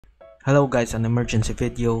Hello guys, an emergency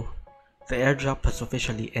video. The airdrop has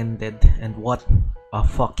officially ended and what a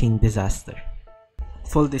fucking disaster.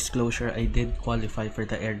 Full disclosure, I did qualify for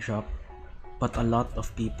the airdrop, but a lot of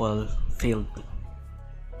people failed to.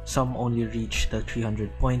 Some only reached the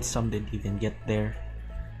 300 points, some didn't even get there.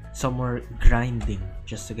 Some were grinding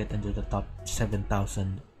just to get into the top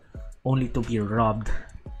 7,000, only to be robbed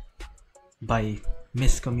by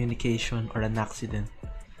miscommunication or an accident.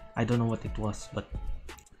 I don't know what it was, but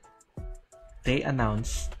they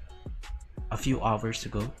announced a few hours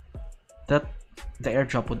ago that the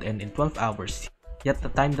airdrop would end in 12 hours, yet the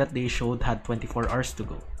time that they showed had 24 hours to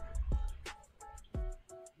go.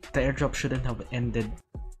 The airdrop shouldn't have ended.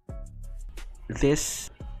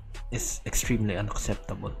 This is extremely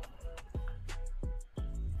unacceptable.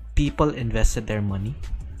 People invested their money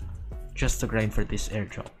just to grind for this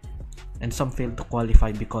airdrop, and some failed to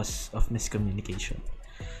qualify because of miscommunication.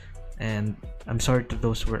 And I'm sorry to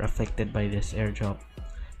those who were affected by this airdrop.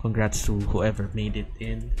 Congrats to whoever made it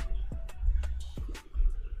in.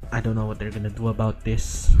 I don't know what they're gonna do about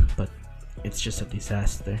this, but it's just a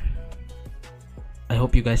disaster. I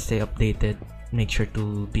hope you guys stay updated. Make sure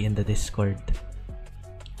to be in the Discord.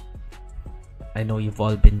 I know you've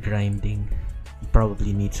all been grinding. You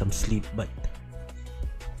probably need some sleep, but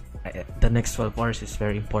the next 12 hours is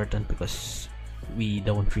very important because we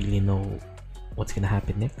don't really know what's gonna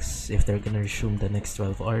happen next, if they're gonna resume the next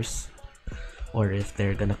 12 hours or if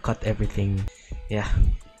they're gonna cut everything. Yeah,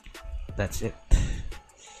 that's it.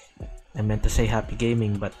 I meant to say happy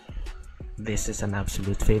gaming, but this is an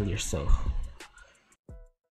absolute failure, so